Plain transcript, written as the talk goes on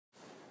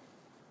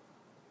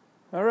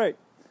Alright,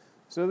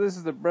 so this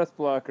is the breath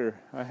blocker.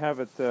 I have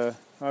it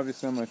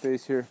obviously on my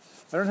face here.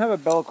 I don't have a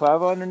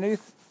balaclava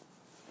underneath,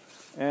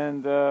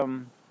 and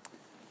the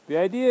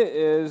idea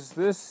is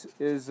this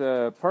is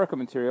parka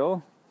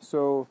material,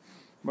 so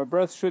my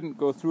breath shouldn't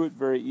go through it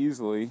very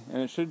easily,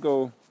 and it should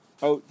go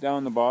out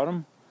down the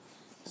bottom.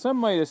 Some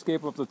might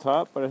escape up the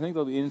top, but I think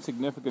they'll be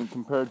insignificant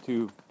compared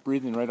to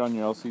breathing right on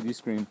your LCD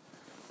screen.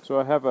 So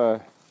I have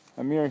a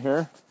mirror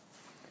here,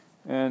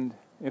 and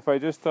if I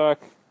just talk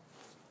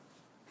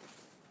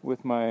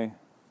with my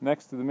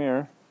next to the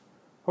mirror,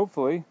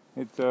 hopefully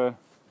it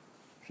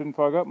shouldn't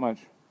fog up much.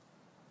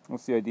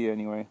 That's the idea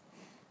anyway.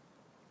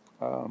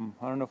 I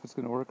don't know if it's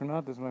going to work or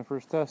not. This is my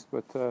first test,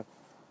 but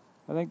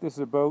I think this is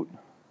about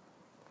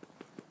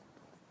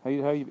how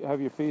you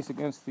have your face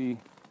against the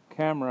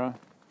camera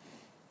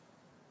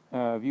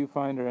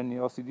viewfinder and the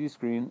LCD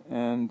screen,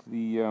 and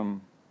the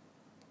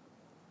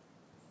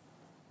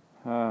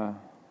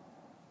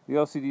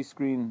LCD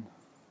screen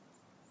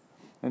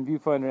and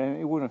viewfinder,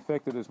 and it wouldn't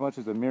affect it as much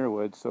as the mirror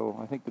would, so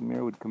I think the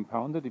mirror would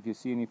compound it if you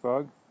see any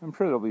fog. I'm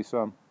sure there'll be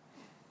some.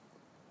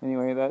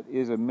 Anyway, that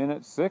is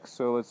 1:06,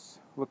 so let's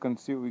look and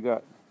see what we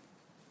got.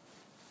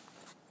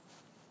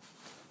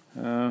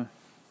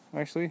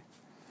 Actually,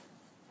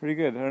 pretty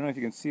good. I don't know if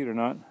you can see it or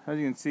not. As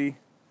you can see, it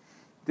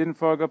didn't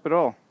fog up at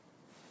all.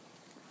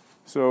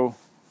 So,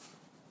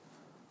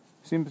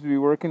 seems to be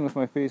working with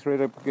my face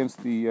right up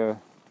against the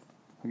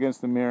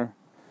mirror.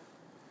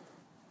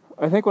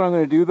 I think what I'm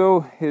going to do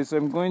though is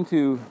I'm going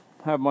to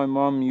have my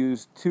mom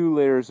use 2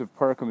 layers of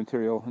parka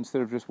material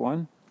instead of just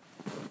one.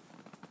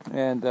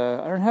 And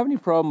I don't have any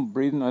problem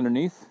breathing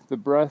underneath. The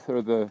breath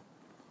or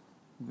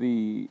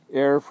the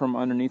air from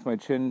underneath my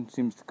chin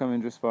seems to come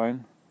in just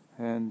fine,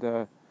 and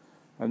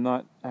I'm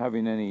not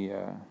having any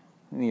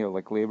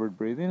like labored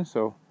breathing.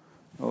 So,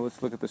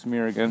 let's look at this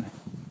mirror again.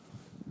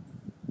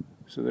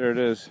 So there it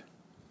is.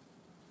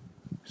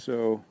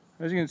 So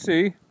as you can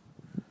see,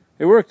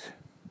 it worked.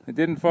 It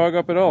didn't fog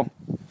up at all.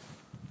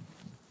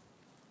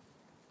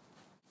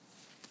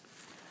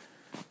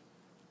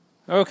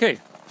 Okay,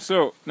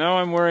 so now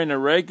I'm wearing a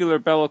regular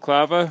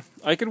balaclava.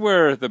 I could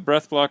wear the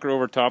breath blocker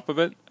over top of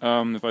it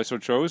if I so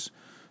chose,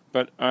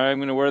 but I'm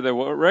going to wear the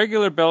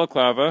regular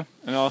balaclava,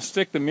 and I'll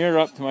stick the mirror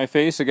up to my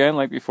face again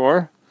like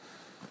before.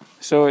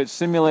 So it's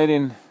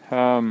simulating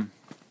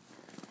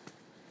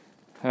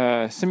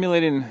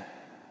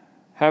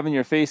having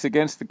your face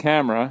against the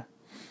camera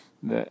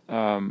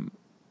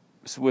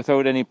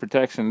without any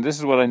protection. This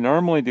is what I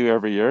normally do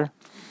every year,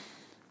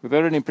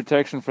 without any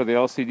protection for the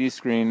LCD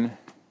screen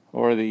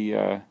or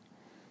the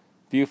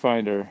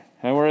viewfinder.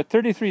 And we're at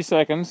 33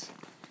 seconds.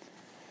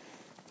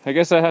 I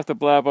guess I have to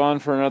blab on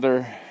for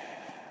another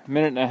 1.5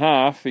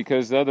 minutes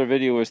because the other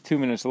video was 2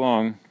 minutes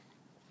long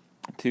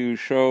to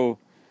show,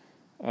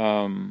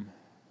 to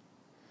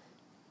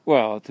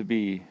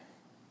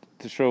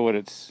show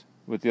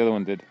what the other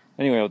one did.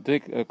 Anyway, I'll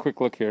take a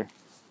quick look here.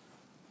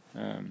 I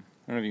don't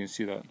know if you can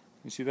see that.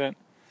 You see that?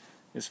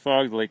 It's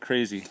fogged like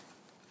crazy.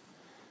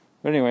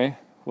 But anyway,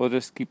 we'll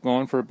just keep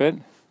going for a bit.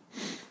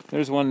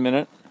 There's 1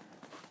 minute.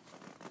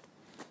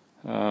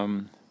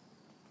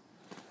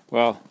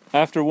 Well,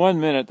 after 1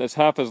 minute, that's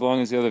half as long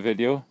as the other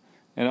video,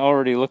 and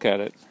already look at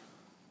it.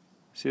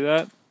 See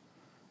that?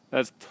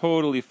 That's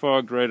totally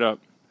fogged right up.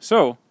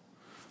 So,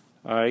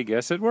 I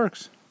guess it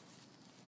works.